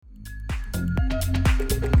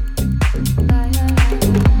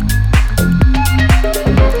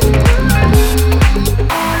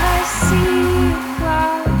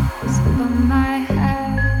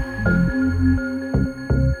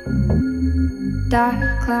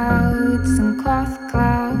Dark clouds and cloth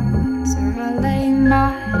clouds where I lay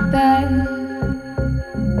my bed.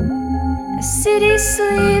 A city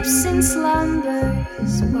sleeps in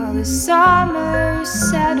slumbers while the summer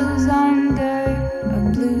settles under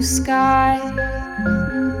a blue sky.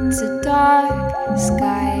 It's a dark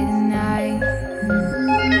sky tonight.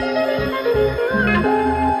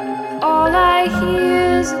 All I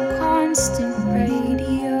hear is a constant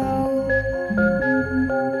radio.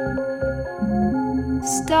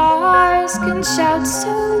 Stars can shout so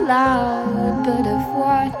loud, but of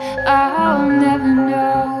what I'll never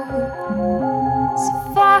know. It's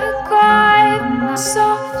a far cry from my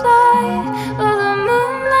soft light or the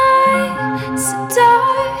moonlight. It's a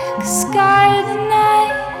dark sky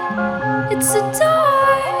tonight. It's a